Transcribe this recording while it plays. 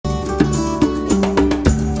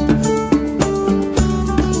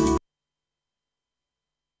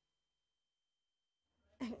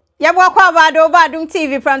Yabwa Adom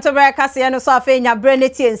TV Premotobre Kasee no so afa nya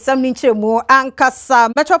breneti ensam ni nchiremu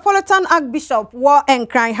ankasa Metropolitan Archbishop war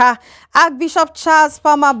enkran ha Archbishop Charles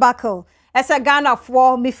Palmer Buckle ese Ghana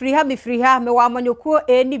for mifriha me wa amanyokuo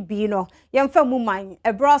eni bi no yemfa mu man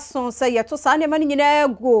ebrason se yeto sa ne man nyina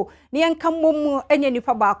ego ne yenka mom enya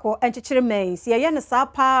nipa baako enchichire mai se ye ne sa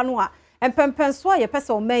pa no a empempenso ye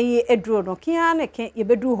pese o mai eduro no kia ne ke ye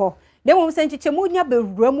bedu ho ne mom se enchichemu nya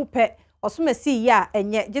bewura mu pe osumesi ya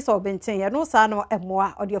enye jisa obenten ya no sa no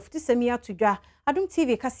emoa odi ofutisemi atudwa Adom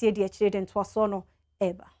TV Kasee de akire den toaso no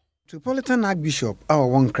eba Metropolitan Archbishop our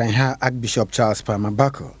one crying ha Archbishop Charles Palmer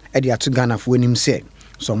Buckle edi atu Ghana for nim say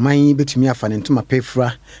so man betumi afa ne ntoma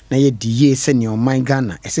pefra na ye diye se ne oman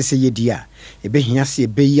Ghana esese ye di a ebehia se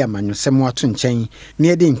ebeyi amanyosem ato nchen na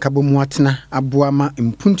ye de nkabomu atena aboa ma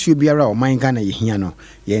mpuntuo biara oman Ghana ye hia no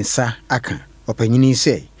yensa aka opanyini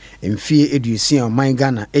say Mfie edusia oman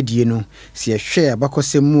Ghana edie no se ehwe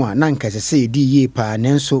abakosemu a na nkasese edi ye pa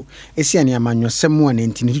nanso esia ne amanyosemu a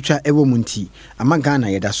nentini twitwa ewo munti ama Ghana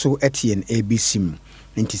yedaso etien ABC mu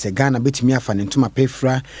nti se Ghana betimi afa ne ntoma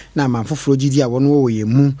pefra na amanfoforo gidi a wono wo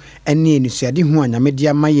yemu ene enusuade hu anyamede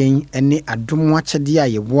amayen ene adom akyede a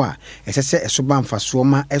yewo a esese esoba mfaso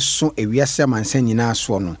ma eso ewiase amansan nyina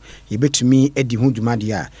so no yebetumi edi hu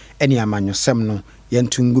dwumade a ene amanyosem no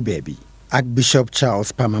yentungu baabi Archbishop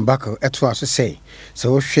Charles Palmer Buckle etwa so say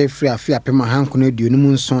so hwe free afia pema hankono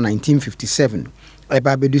aduonum nso 1957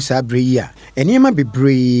 eba bedu sa breyi a eniema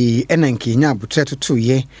bebre ena nkenya abotreto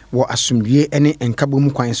ye wo asomdwie ene enkabom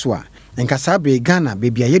kwan so a enkasa bre Ghana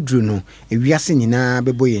bebia yedru no ewiase nyina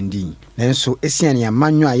bebo yendi nanso esiane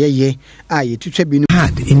amanyo ayeye a yetutwa bi no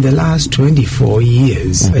had in the last 24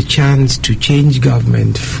 years a chance to change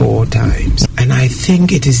government 4 times, and I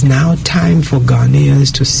think it is now time for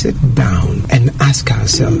Ghanaians to sit down and ask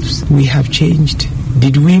ourselves, we have changed.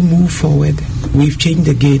 Did we move forward? We've changed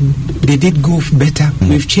again. Did it go better?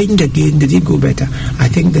 We've changed again. Did it go better? I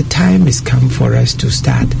think the time has come for us to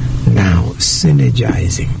start now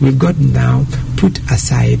synergizing. We've got to now put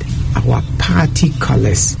aside our party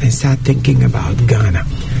colors and start thinking about Ghana.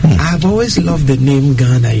 I've always loved the name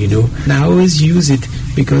Ghana, you know, and I always use it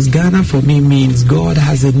because Ghana for me means God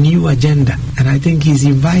has a new agenda. And I think He's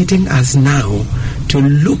inviting us now to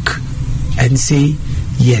look and say,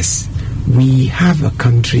 yes, we have a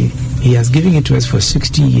country. He has given it to us for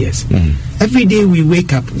 60 years. Every day we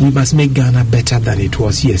wake up, we must make Ghana better than it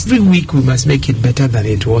was yesterday. Every week we must make it better than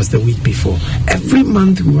it was the week before. Every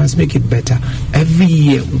month we must make it better. Every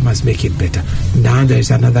year we must make it better. Now there is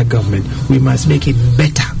another government. We must make it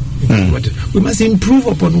better. We must improve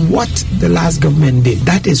upon what the last government did.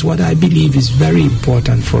 That is what I believe is very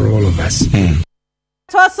important for all of us.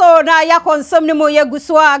 So na ya konsomni mo ye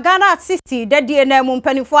gusua Ghana 60 dadie na mu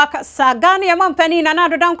mpanifo akasa Ghana ya mpani na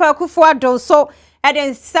nadodan kwa kufu adon so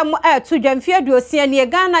eden sam to dwamfie aduosia ne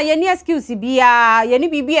Ghana ye ni excuse bia ye ni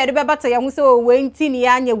bibia de bebata ye hu se o wenti ni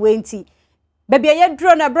anya wenti bebia ye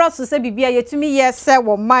dro na broso se bibia ye tumi ye se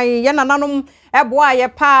wo man ye nananom eboa ye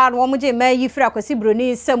pa no mo je man yi fira kwasi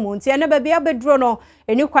broni samu nti na bebia bedro no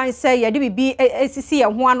eni kwan se ye de bibi esisi ye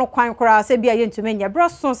ho ano kwan kora se bia ye ntumi nya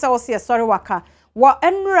broso se wo se sorry waka wa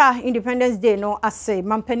enra Independence Day no ase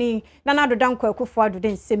mampani nanado danko akufo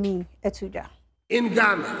adoden semi etuda. In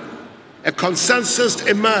Ghana, a consensus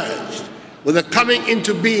emerged with the coming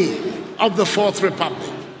into being of the Fourth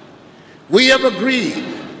Republic. We have agreed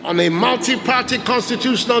on a multi-party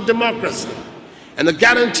constitutional democracy and the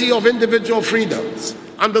guarantee of individual freedoms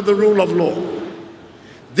under the rule of law.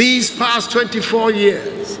 These past 24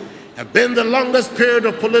 years have been the longest period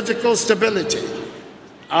of political stability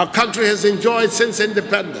our country has enjoyed since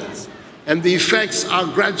independence, and the effects are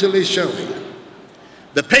gradually showing.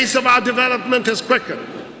 The pace of our development has quickened,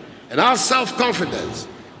 and our self-confidence,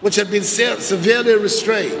 which had been severely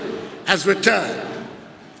restrained, has returned.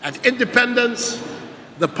 At independence,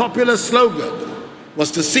 the popular slogan was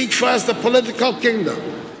to seek first the political kingdom,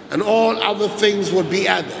 and all other things would be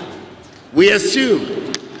added. We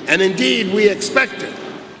assumed, and indeed we expected,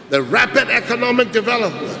 the rapid economic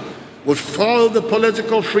development would follow the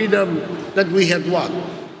political freedom that we had won.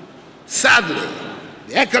 Sadly,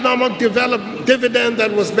 the economic dividend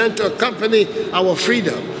that was meant to accompany our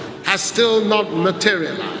freedom has still not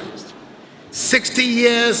materialized. 60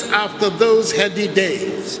 years after those heady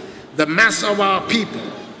days, the mass of our people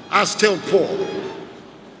are still poor.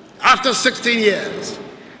 After 16 years,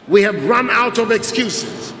 we have run out of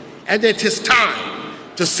excuses, and it is time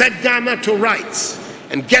to set Ghana to rights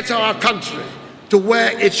and get our country to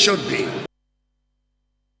where it should be.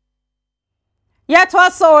 Yet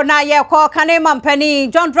also na ye call Kanema Penny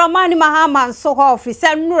John Dramani Mahama so office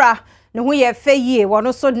Nura no ye fe ye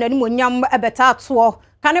wono so nani monyam ebeta to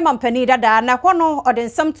kane mampani dada na kono ode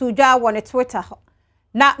nsam tudwa won Twitter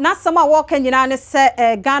na sama wo kanyina ne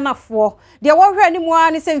se Ghana fo de wo hwe ni mu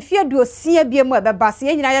ani se mfie duosia biemu ebebase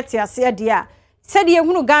ye nyina yete ase de a se de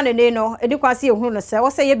ehunu Ghana ne no edi kwase ehunu no se wo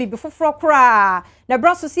se ye bibi foforo kra na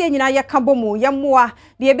braso se nyina ye kabomu ye moa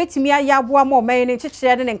de ebetimi ayaboa ma oman ne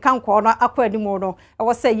kyekere ne nkanko no akwa adimu no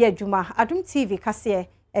wo se ye adwuma Adom TV Kasee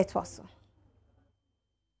etwaso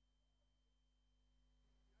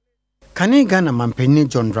Kane Ghana mampeni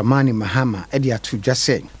John Dramani Mahama edi atudwa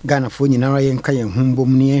se Ghana fo nyinara yenka yen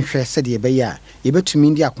humbom ne yenhwe se de beya yebetumi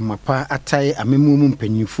ndi akomapa atai amemu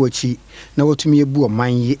mpanyinfo achi na wotumi ebu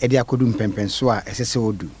oman yi edi akodu mpempenso a esese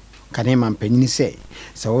odu Kane mampeni se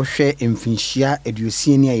wo hwe emfinhia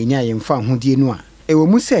eduosie ne ayenya yemfa hodie no a ewo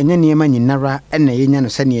mu se enya niema nyinara ena yenya no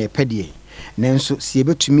se ne epedie nanso si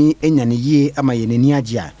ebetumi enya ne yie ama yenani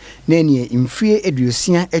agya na enie mfie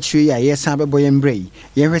eduosia atwe ya yesan beboye mbrei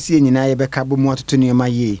yenhwese nyina yebeka bomu atoto niema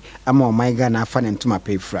yie ama oman Ghana afa ne ntoma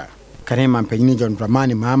pefra Kane mampanyini John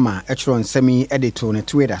Dramani Mahama etro nsami edito ne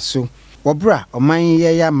Twitter so wobra oman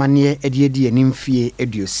ye ya mane ediedi ani mfie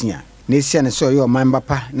eduosia na esia ne so ye oman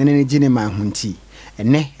bapa ne ne gine man hunti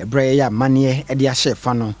ene ebra ye ya mane edi ahye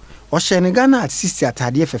fa no Oshe ne Ghana at 60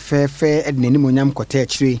 atade fefefe edne ni monyam kota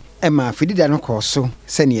akire ema fidida no koso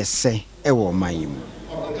se ne ese ewo mayim.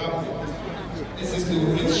 This is to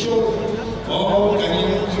ensure all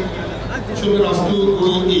Ghanaian children of school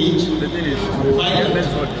going age provided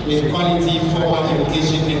with quality formal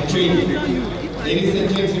education and training. Ladies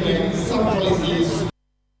and gentlemen, some policies.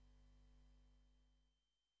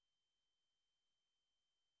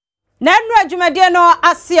 Nenru adwumade no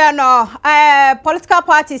asia no political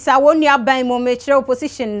parties a woni aban mo mechire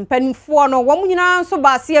opposition panifo no wo munyina nso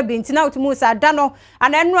ba asia binti na otumu sa da no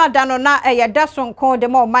anenru ada no na yeda sonko de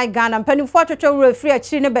ma my Ghana panifo twetwe wura free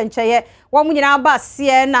akiri ne bencheye wo munyina ba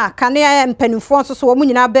asia na kane panifo nso so wo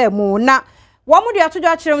munyina ba mu na wo mu de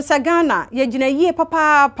atodwa akirem sa Ghana ye gina yie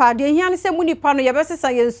papa de hiane se munipa no ye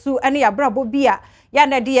besesa yensu ene ya brabo bia ya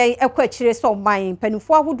na de ye ekwa akire so man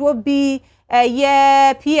panifo ahodo bi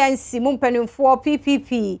ye PNC mumpenimfo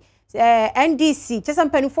PPP NDC chesa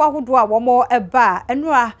mpenimfo ahodo a womo eba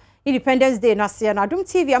enura Independence Day na se na Adom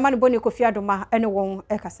TV amane boni Kofi Adoma ene won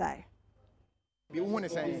Kasee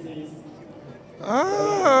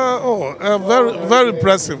very very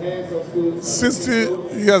impressive 60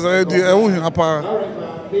 years already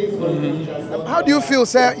How do you feel,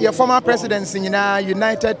 sir, your former presidency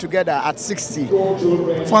united together at 60?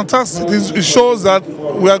 Fantastic. It shows that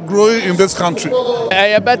we are growing in this country.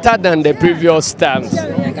 Better than the previous terms.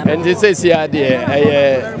 And this is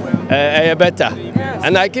better.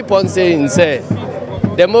 And I keep on saying,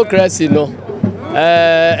 democracy,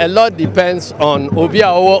 a lot depends on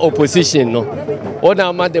our opposition. What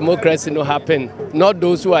our democracy happen, not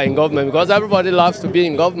those who are in government, because everybody loves to be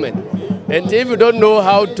in government. And if you don't know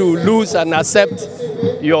how to lose and accept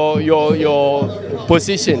your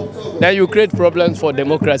position, then you create problems for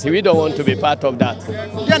democracy. We don't want to be part of that.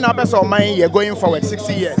 You're going forward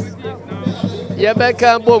 60 years.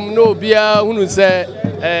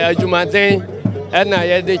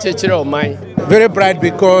 Very bright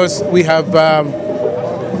because we have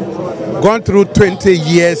gone through 20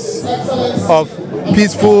 years of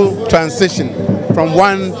peaceful transition from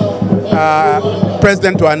one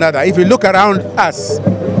president to another. If you look around us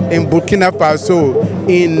in Burkina Faso,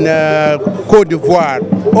 in Côte d'Ivoire,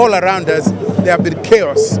 all around us, there have been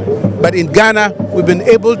chaos. But in Ghana, we've been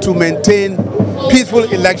able to maintain peaceful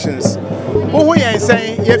elections. Who are you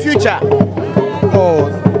saying your future? Oh,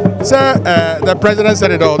 sir, the president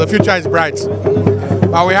said it all. The future is bright.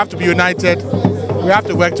 But we have to be united. We have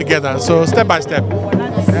to work together. So step by step.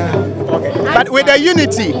 But with the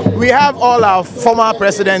unity, we have all our former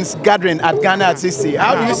presidents gathering at Ghana at 60.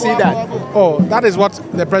 How do you see that? Oh, that is what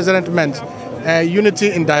the president meant.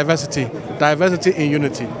 Unity in diversity, diversity in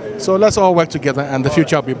unity. So let's all work together and the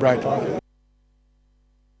future will be bright.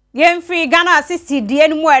 Yen free Ghana assisted the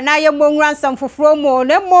anymore na ye mo ransom foforo mo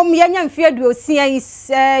na mom ye nya mfie aduosia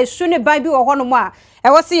sune ban bi wo hono mo a e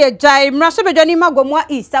wo se ye jai mraso bedwani magomwa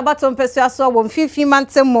east abaton pesu aso wo mfifi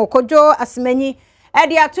mantem mo kojo asmanyi e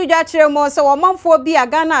de atudwa kire mo so wo manfo bi a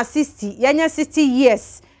Ghana assist ye nya 60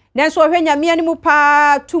 years nanso hwenya me ani mu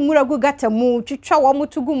pa tumura gugata mu twitwa wo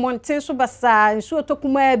mutugu monten so basa nsu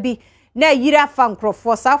otokuma bi na yira fa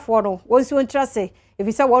nkrofo safo no wonsi wontrase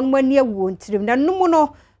efisa won mani awu ntirim na numu no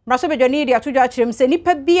mraso bedwani de atudwa kirem se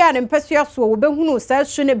nipa bia ne mpasu aso wo behunu sa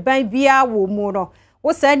su ne ban bia wo mu no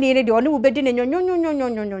wo sa ni ne de oni wo bedi ne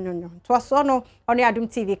nyonyonyonyonyonyonyo to aso no oni Adom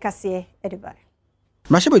TV Kasee edibai.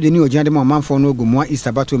 Mashebodeni ogyade ma manfo no ogumwa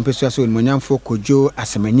Isabato mpesua so onmonyamfo Kojo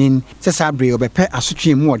Asemanyin sesa bre obepe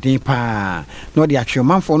asotwe mu odin pa no de atwe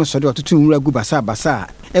manfo no so de ototo nwura gu basa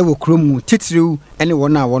ewo kromu titiriw ene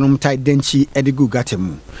wona wonom tai danchi edigu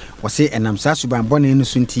gatemu wose enamsa suban bone no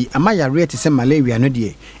sunti amayare te se malaria no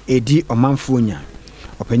de edi omanfo nya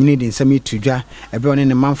opanyini de nsami tudwa ebe one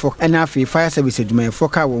ne manfo ena afi fire service adwumayefo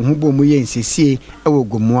ka wo hu bo mu ye nsesie ewo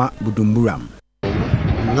gumwa budumburam.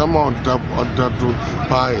 Number of to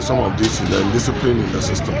buy some of this discipline in the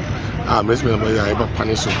system. Makes me ever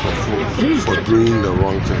punish for doing the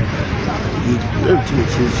wrong thing.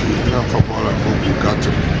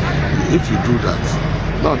 If you do that,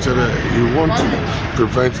 now you want to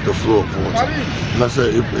prevent the flow of water. And I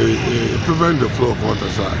say, prevent the flow of water,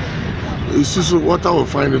 sir. It's just water will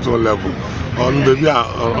find its own level. On maybe I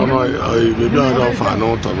don't find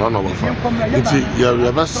out or none of us.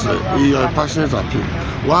 You are passionate appeal.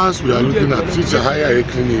 Once we are looking at teach a higher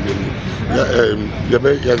clinic, you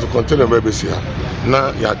have to continue maybe here.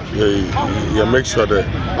 Now you make sure that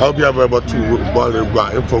I'll be able to boil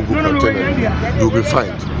a info good container. You'll be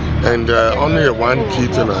fine. And only one key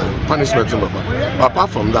to punishment. But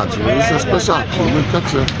apart from that, it's a special appeal. We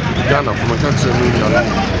catch Ghana from a country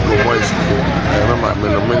go boys. I remember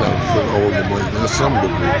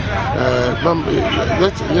some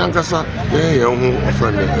youngster,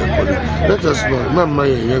 let us know. Remember,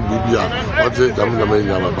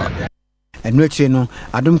 and no no,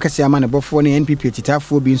 Adom Kasee amane bofo ne NPP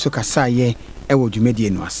titafo bi nso kasa ye ewo dwumedie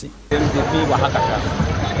no ase.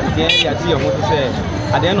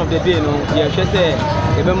 At the end of the day, no, you should say,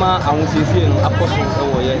 Ebema, I will see you,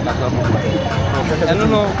 Apostle, or yes, and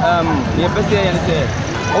no, the best day, and say,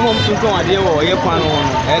 almost to go a deal or your plan on,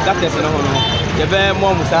 got this and on. The very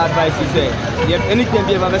more must advise you say, you have anything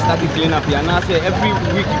be ever started clean up here, and I say every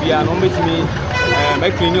week we are not meeting me,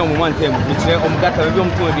 my cleaning on one time, which say, that I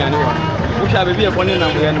don't to be anyone. Which I will be upon and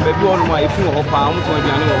baby on my phone or pound to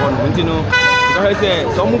be anyone, you know. Because I say,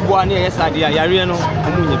 some one yes, idea, Yariano,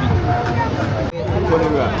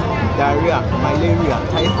 cholera, diarrhea, malaria,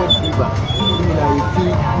 typhoid fever, pulmonary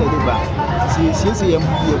fever. Since you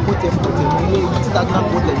put them stagnant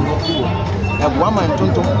water in the field, a woman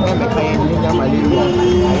told malaria.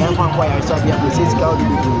 I am why I saw the physical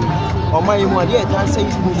degree. Or my idea that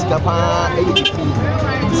says Mustafa,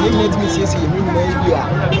 same let me see you maybe a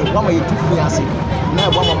woman you took me as now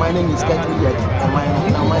one of my name is getting yet, or my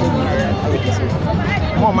name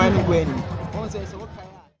more money when.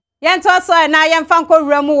 Yentoso na yemfanko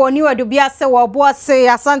wuramu woni wadubia se wo boase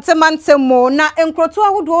asante mantemo na enkroto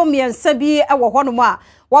ahodo miensa bi e wo hono a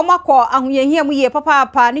wo makọ ahoyehia mu ye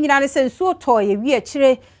papa ni nyina ne sensu to ye wi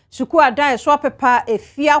akire suku adan so pepa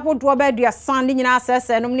efia ahodo ba aduasan ni nyina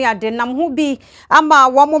asese nom ne ade nam ho bi ama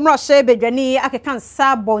wo momro hye bedwani akeka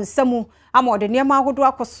nsa bonsamu ama ode niam ahodo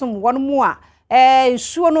akosom wono mu a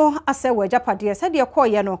nsuo no ase wo ajapade se de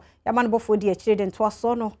koye no yama no bofo di akire de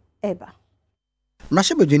ntoaso no eba.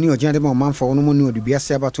 Mashebodeni ogyade ma omanfo wono mu ne odubia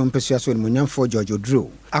se abato mpesua so onmonyamfo George Odro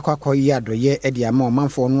akwakọ yi adoye edi ama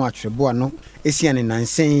omanfo no atwebo no esiane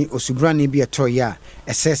nansen osubrane bi etoye a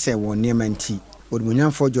esese won nemanti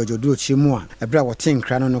onmonyamfo George Odro chimu a ebra wote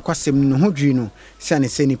nkra no kwasem no hodwi no siane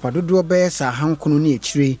se nipa dodo be sa hankono ne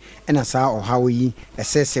ekire ena sa ohawo yi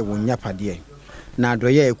esese won nyapade na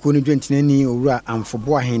adoye ekuo no dwentinani owura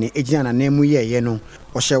amfobo ahene egina na nemu ye no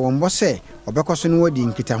ohye won bo se obekoso no wadi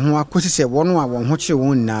nkita ho akosise wono a won ho kire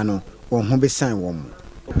won na no won ho besan won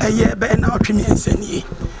eye be na otwemi ensanie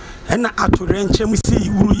na atore nkyem si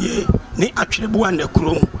wuruye ni atwerebo anda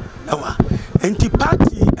krom ewa enti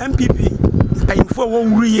party MPP mpanyimfo wo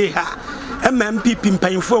wuruye ha MPP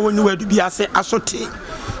mpanyimfo wo ni wadu bi ase asote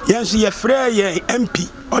yenso ye frɛ ye MP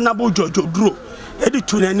Honorable George Odro edi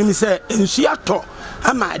tunanim se ensu ato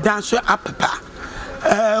ama dan so apepa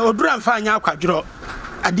Odro amfa anya akwadro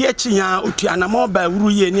ade achinya otuanamo ba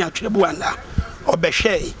wuruye ni atwerebo anda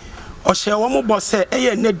obehwe ohye wo mo bose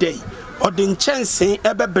eye Midday ode nchensen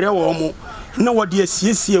ebebre wo mo na wode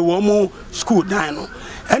asiesie wo mo school dan no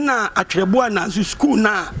na atwerebo anda so school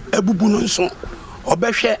na abubu no nso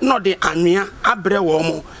obehwe na ode anwea abre wo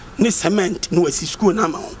mo ni cement no wasi school na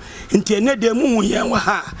ma ho nti Midday mu yen wa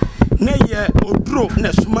ha na ye Odro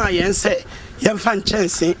na suma yen se yen fa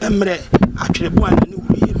nchensen emre atwerebo anda ni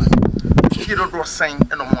wuruye ma do sign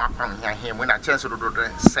and no more upon him when I chance to do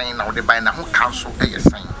saying now the by now council a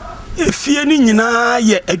sign. If ye ni nyina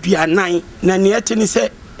ye aduanan na ne etini se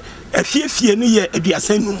afie no ye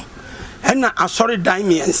aduasanu ena asori dan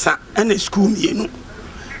miensa ena school mienu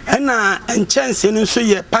ena enchance no so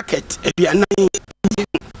ye packet aduanan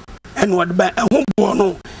en what ba ho bo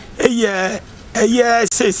no eye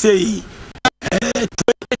say 20,000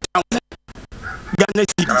 Ghana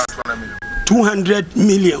the cities 200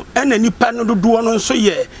 million and nipa no do no so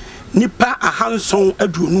ye nipa ahanson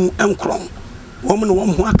aduonu enkron woman wo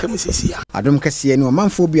ho akam sisia Adom Kasee no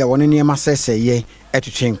manfo bia won ne ma seseye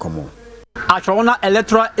etwetwe nkomo Achona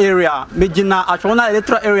electoral area Megina Achona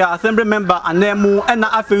electoral area assembly member anemu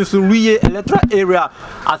ena afensu ruye electoral area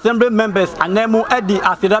assembly members anemu edi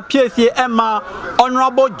asida PSA Emma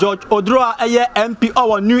Honorable George Odroa eye MP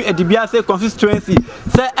our new Edibiase constituency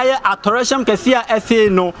say eye atoration Kasee SA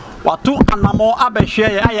no watu anamo abehwe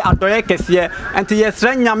eye adoye Kasee enti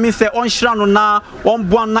yesre nyame se onhira no na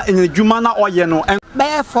wonboa na enedwuma na oye no be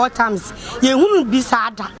 4 times ye hunu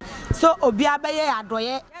bisada so obi abaye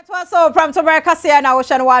adoye so Premotobre Kasee na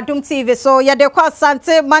Ocean wa Adom TV so ye de kwa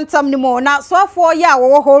sante mantam ni mo na so afo ya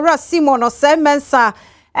wo hora Simon Osemensa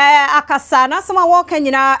akasa na sama wo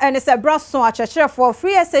kanyina ene se braso achechefo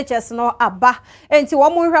free SHS no aba enti wo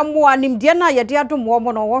mo hwemo animde na ye de adom wo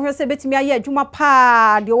mo no wo hwe se betimi aye adwuma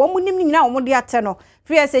pa de wo mo nim nyina wo mo de ate no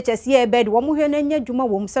free SHS ye bed wo mo hwe na nya adwuma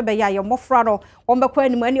wo mo se be ya ye mofra no wo mbekwa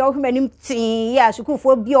anim ani wo hwe manim tin ya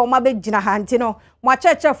sukufo bi o ma be gina hanti no mo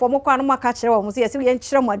achechefo mo kwa no maka kire wo mo se ye se ye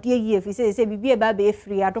nkire mo ade yi efi se bibie ba be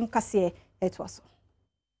free Adom Kasee etwaso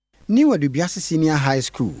New Adubiase Senior High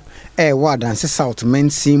School Wadanse South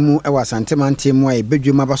Mensimu Santemantemu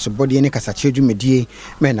bedwuma baso body ne kasache dwumedie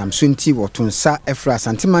menam so nti wotonsa efra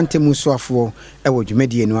Santemantemu so afo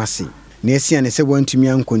dwumedie no ase na esia ne se wantumi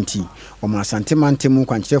ankonti o Santemantemu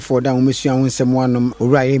kwankyerefo da womesua ho nsem anom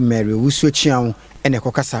owuraye Mary wusuo chiawo ene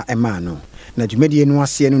kokasa ema no na dwumedie no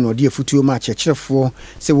ase no odi afutuo ma kyerefo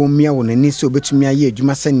se wommia wo nani se obetumi aye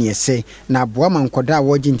adwuma sane ese na aboa mankoda a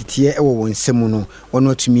wogi ntete won nsem no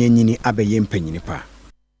ono atumi anyini abeye mpanyini pa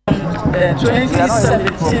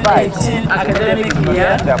 2017-18 academic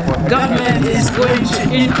year, government is going to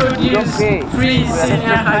introduce free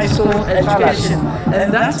senior high school education,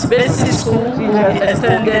 and that basic school will be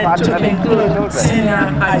extended to include senior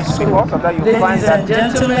high school. Ladies and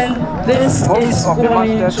gentlemen, this is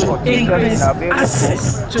going to increase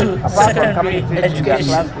access to secondary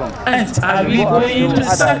education. And are we going to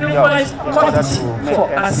sacrifice quality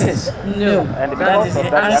for access? No, that is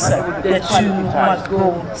the answer. The two must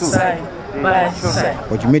go side.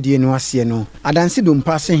 Ojumedie no ase no adanse do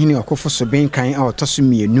mpase hene okofo so benkan a otoso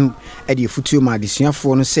mienu e de futuo ma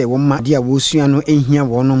adesuafo no se won de a wosua no ehia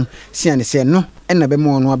wonom siane se no na be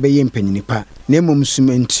mo no abeye mpanyini pa na emom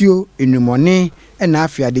sumentio enumone na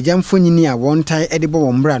afia adejamfo nyini a wontai e de bo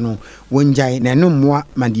wombra no wonjai na no mmoa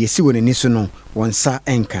ma de esi wonani so no wonsa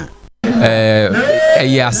enka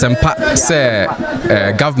sempa say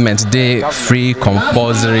government day free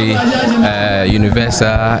compulsory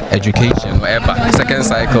universal education whatever second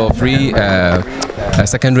cycle free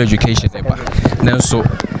secondary education now so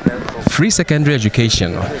free secondary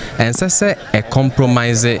education and say a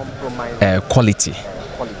compromise quality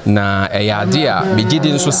na eyade a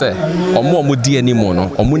begidi nso se omo di animo no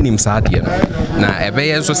omo nim saade no na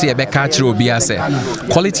ebeye nso se ebe ka kire obi ase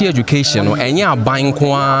quality education no enye aban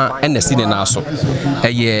ko a enesi ne na so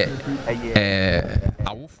eye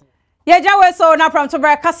Yejawe so na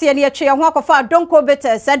Premotobre Kasee ne atwe ho akofa donko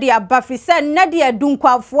bete sadia bafri se na de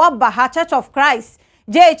dunkwafo aba ha Church of Christ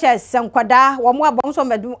JHS nkwada wo mo abom so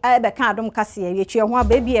medu ebe ka Adom Kasee ye atwe ho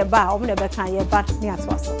aba bi e ba o mo ne be kan ye ba ne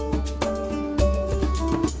atwaso